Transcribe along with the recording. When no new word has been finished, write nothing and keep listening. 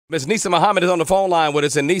Ms. Nisa Muhammad is on the phone line with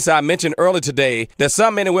us. And Nisa, I mentioned earlier today that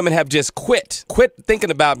some men and women have just quit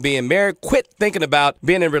thinking about being married, quit thinking about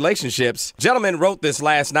being in relationships. Gentleman wrote this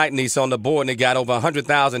last night, Nisa, on the board, and it got over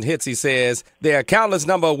 100,000 hits. He says, there are countless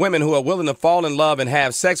number of women who are willing to fall in love and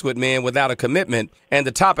have sex with men without a commitment. And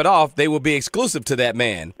to top it off, they will be exclusive to that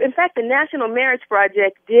man. In fact, the National Marriage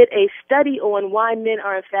Project did a study on why men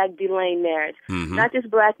are, in fact, delaying marriage. Not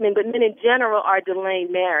just black men, but men in general are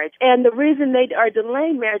delaying marriage. And the reason they are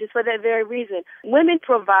delaying marriage is for that very reason. Women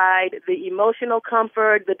provide the emotional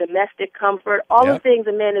comfort, the domestic comfort, all the things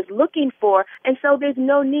a man is looking for. And so there's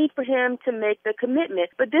no need for him to make the commitment.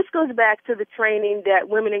 But this goes back to the training that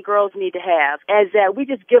women and girls need to have, as that we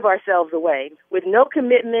just give ourselves away with no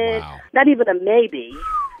commitment, not even a maybe.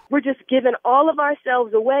 We're just giving all of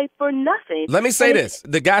ourselves away for nothing. Let me say this.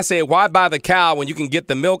 The guy said, why buy the cow when you can get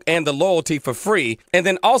the milk and the loyalty for free? And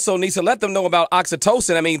then also, Nisa, let them know about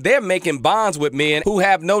oxytocin. I mean, they're making bonds with men who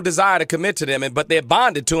have no desire to commit to them, but they're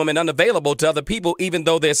bonded to them and unavailable to other people, even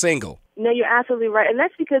though they're single. No, you're absolutely right. And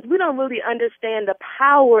that's because we don't really understand the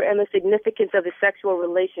power and the significance of the sexual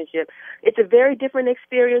relationship. It's a very different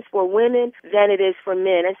experience for women than it is for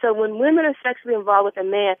men. And so when women are sexually involved with a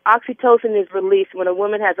man, oxytocin is released when a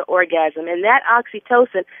woman has an orgasm. And that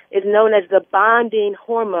oxytocin is known as the bonding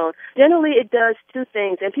hormone. Generally, it does two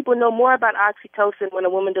things. And people know more about oxytocin when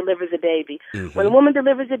a woman delivers a baby. When a woman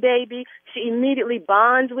delivers a baby, she immediately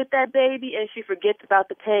bonds with that baby and she forgets about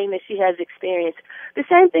the pain that she has experienced. The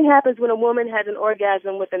same thing happens when a woman has an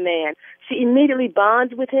orgasm with a man. She immediately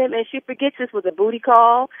bonds with him, and she forgets this was a booty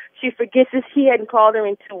call. She forgets this he hadn't called her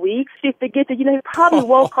in 2 weeks. She forgets that, he probably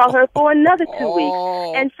won't call her for another 2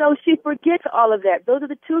 weeks. And so she forgets all of that. Those are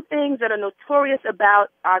the two things that are notorious about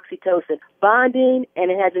oxytocin, bonding,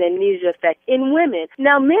 and it has an amnesia effect in women.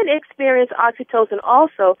 Now, men experience oxytocin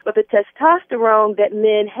also, but the testosterone that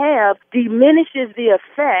men have diminishes the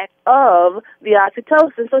effect of the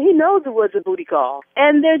oxytocin. So he knows it was a booty call.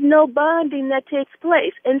 And there's no bonding that takes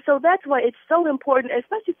place. And so that's why it's so important,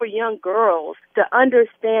 especially for young girls, to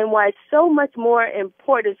understand why it's so much more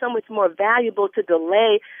important, so much more valuable to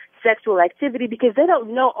delay sexual activity, because they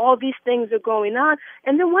don't know all these things are going on.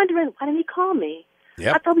 And they're wondering, why didn't he call me?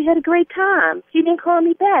 I thought we had a great time. He didn't call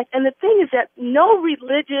me back. And the thing is that no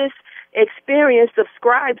religious experience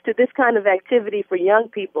subscribes to this kind of activity for young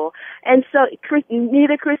people. And so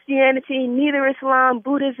neither Christianity, neither Islam,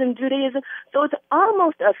 Buddhism, Judaism. So it's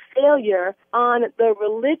almost a failure on the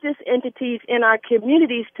religious entities in our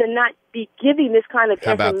communities to not be giving this kind of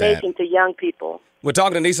information to young people. We're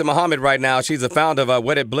talking to Nisa Muhammad right now. She's the founder of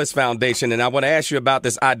Wedded Bliss Foundation, and I want to ask you about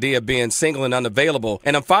this idea of being single and unavailable.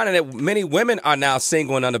 And I'm finding that many women are now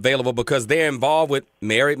single and unavailable because they're involved with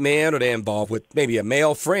married men, or they're involved with maybe a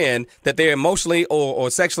male friend that they're emotionally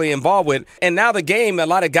or sexually involved with. And now the game, a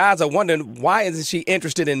lot of guys are wondering, why isn't she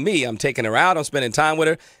interested in me? I'm taking her out, I'm spending time with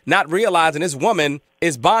her, not realizing this woman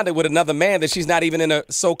is bonded with another man that she's not even in a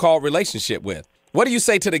so-called relationship with. What do you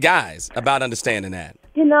say to the guys about understanding that?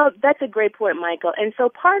 That's a great point, Michael. And so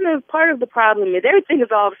part of the problem is everything is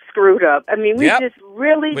all screwed up. I mean, we're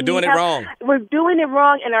doing it wrong. We're doing it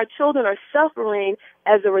wrong, and our children are suffering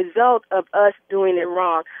as a result of us doing it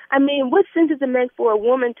wrong. I mean, what sense does it make for a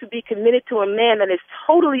woman to be committed to a man that is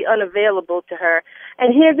totally unavailable to her?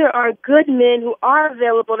 And here there are good men who are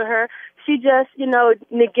available to her. She just,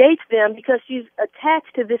 negates them because she's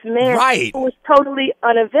attached to this man who is totally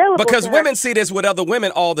unavailable. Because women see this with other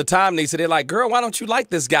women all the time, Nisa. They're like, girl, why don't you like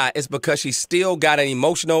this guy? It's because she's still got an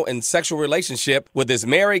emotional and sexual relationship with this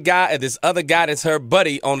married guy and this other guy that's her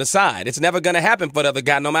buddy on the side. It's never going to happen for the other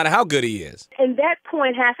guy, no matter how good he is. And that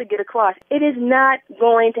point has to get across. It is not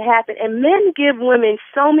going to happen. And men give women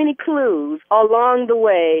so many clues along the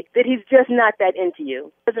way that he's just not that into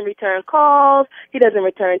you. He doesn't return calls. He doesn't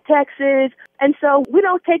return texts. And so we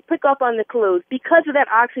don't pick up on the clues. Because of that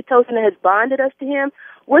oxytocin that has bonded us to him,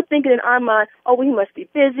 we're thinking in our mind, he must be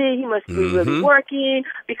busy, he must be really working,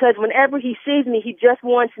 because whenever he sees me, he just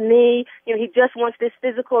wants me, he just wants this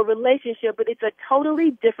physical relationship. But it's a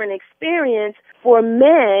totally different experience for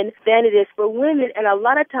men than it is for women. And a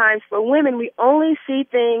lot of times for women, we only see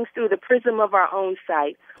things through the prism of our own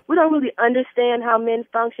sight. We don't really understand how men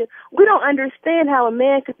function. We don't understand how a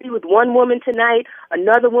man could be with one woman tonight,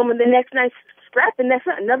 another woman the next night, strapped, and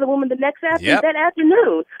another woman the next that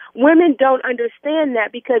afternoon. Women don't understand that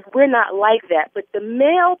because we're not like that. But the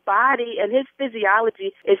male body and his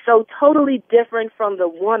physiology is so totally different from the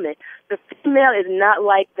woman. The female is not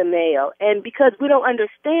like the male. And because we don't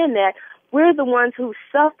understand that, we're the ones who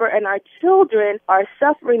suffer, and our children are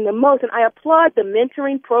suffering the most. And I applaud the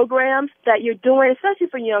mentoring programs that you're doing, especially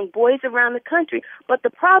for young boys around the country. But the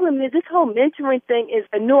problem is this whole mentoring thing is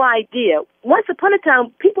a new idea. Once upon a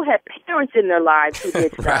time, people had parents in their lives who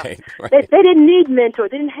did stuff. Right. They didn't need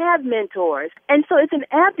mentors. They didn't have mentors. And so it's an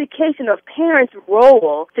abdication of parents'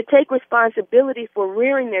 role to take responsibility for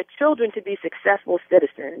rearing their children to be successful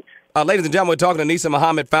citizens. Ladies and gentlemen, we're talking to Nisa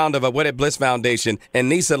Muhammad, founder of a Wedded Bliss Foundation. And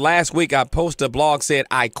Nisa, last week I posted a blog said,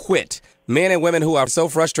 I quit. Men and women who are so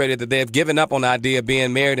frustrated that they've given up on the idea of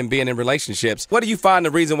being married and being in relationships. What do you find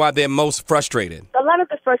the reason why they're most frustrated? A lot of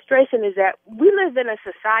the frustration is that we live in a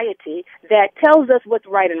society that tells us what's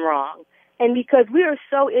right and wrong. And because we are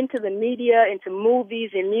so into the media, into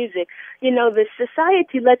movies and music, the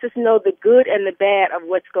society lets us know the good and the bad of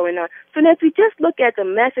what's going on. So now if we just look at the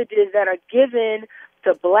messages that are given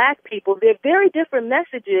to black people, they're very different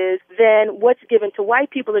messages than what's given to white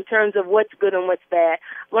people in terms of what's good and what's bad.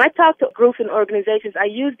 When I talk to groups and organizations, I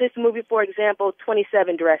use this movie, for example,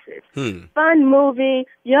 27 Dresses. Fun movie,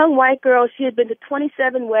 young white girl. She had been to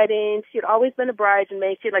 27 weddings. She had always been a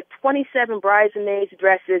bridesmaid. She had like 27 bridesmaids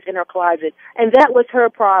dresses in her closet. And that was her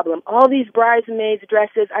problem. All these bridesmaids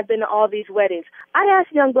dresses. I've been to all these weddings. I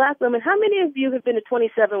asked young black women, how many of you have been to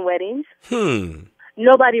 27 weddings?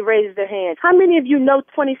 Nobody raises their hands. How many of you know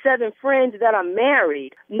 27 friends that are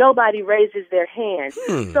married? Nobody raises their hands.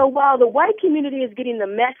 So while the white community is getting the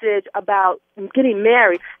message about getting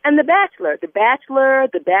married, and The Bachelor, The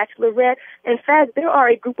Bachelorette, in fact, there are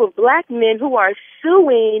a group of black men who are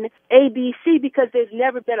suing ABC because there's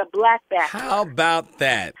never been a black bachelor. How about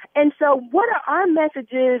that? And so what are our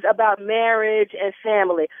messages about marriage and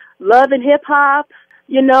family? Love and hip hop,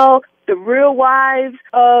 the Real Wives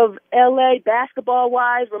of L.A., basketball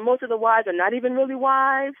wives, where most of the wives are not even really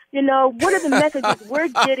wives. What are the messages we're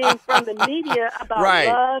getting from the media about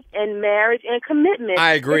love and marriage and commitment?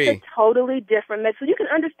 I agree. It's a totally different message. So you can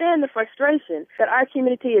understand the frustration that our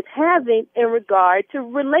community is having in regard to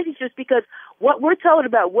relationships, because what we're told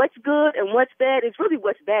about what's good and what's bad is really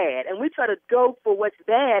what's bad. And we try to go for what's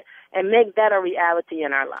bad and make that a reality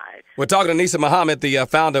in our lives. We're talking to Nisa Muhammad, the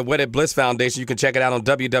founder of Wedded Bliss Foundation. You can check it out on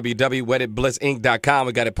www.weddedblissinc.com.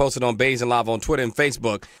 We got it posted on Baisden Live on Twitter and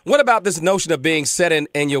Facebook. What about this notion of being set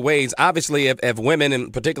in your ways? Obviously, if women,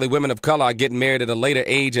 and particularly women of color, are getting married at a later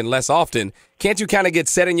age and less often, can't you kind of get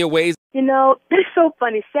set in your ways? It's so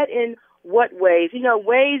funny. Set in what ways?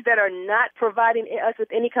 Ways that are not providing us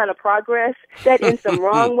with any kind of progress, set in some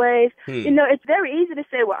wrong ways. It's very easy to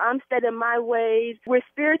say, well, I'm set in my ways. We're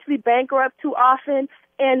spiritually bankrupt too often.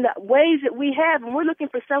 And the ways that we have, and we're looking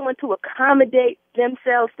for someone to accommodate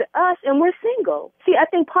themselves to us, and we're single. See, I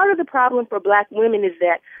think part of the problem for black women is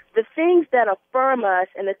that the things that affirm us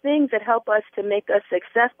and the things that help us to make us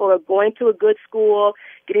successful are going to a good school,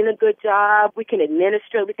 getting a good job, we can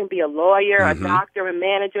administer, we can be a lawyer, a doctor, a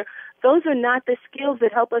manager. Those are not the skills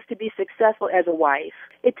that help us to be successful as a wife.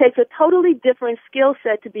 It takes a totally different skill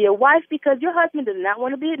set to be a wife, because your husband does not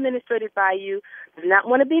want to be administrated by you, does not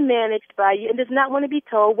want to be managed by you, and does not want to be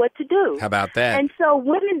told what to do. How about that? And so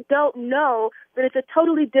women don't know that it's a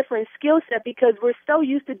totally different skill set, because we're so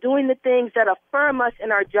used to doing the things that affirm us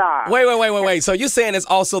in our job. Wait. So you're saying it's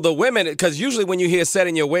also the women, because usually when you hear set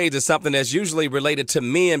in your ways, it's something that's usually related to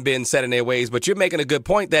men being set in their ways. But you're making a good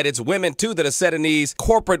point that it's women, too, that are set in these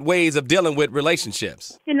corporate ways of dealing with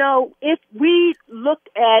relationships. If we looked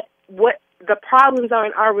at what the problems are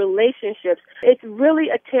in our relationships, it's really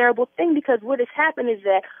a terrible thing, because what has happened is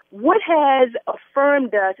that what has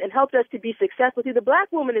affirmed us and helped us to be successful, see, the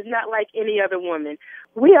black woman is not like any other woman.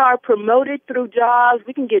 We are promoted through jobs.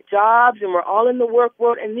 We can get jobs, and we're all in the work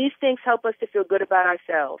world, and these things help us to feel good about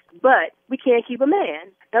ourselves. But we can't keep a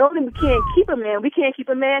man. Not only we can't keep a man, we can't keep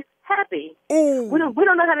a man happy. We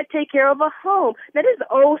don't know how to take care of a home. Now, this is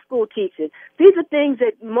old school teaching. These are things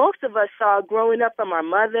that most of us saw growing up from our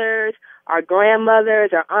mothers, our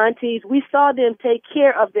grandmothers, our aunties. We saw them take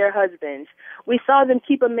care of their husbands. We saw them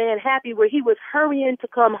keep a man happy where he was hurrying to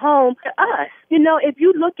come home to us. If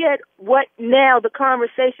you look at what now the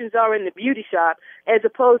conversations are in the beauty shop as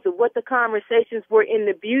opposed to what the conversations were in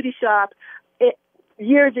the beauty shop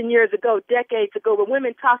years and years ago, decades ago, where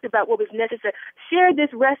women talked about what was necessary. Share this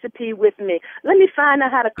recipe with me. Let me find out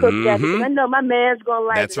how to cook that, because I know my man's going to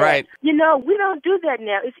like that. That's right. We don't do that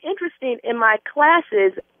now. It's interesting. In my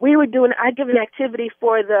classes, I give an activity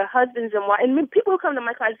for the husbands and wives. And people who come to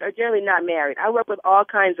my classes are generally not married. I work with all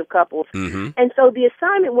kinds of couples. And so the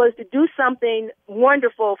assignment was to do something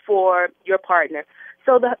wonderful for your partner.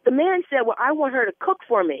 So the man said, well, I want her to cook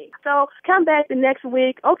for me. So come back the next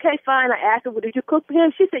week. Okay, fine. I asked her, well, did you cook for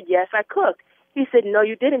him? She said, yes, I cooked. He said, no,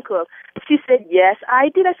 you didn't cook. She said, yes, I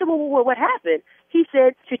did. I said, well, what happened? He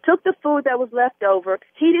said, she took the food that was left over,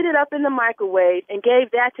 heated it up in the microwave, and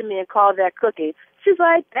gave that to me and called that cooking. She's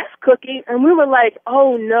like, that's cooking. And we were like,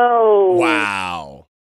 oh, no. Wow.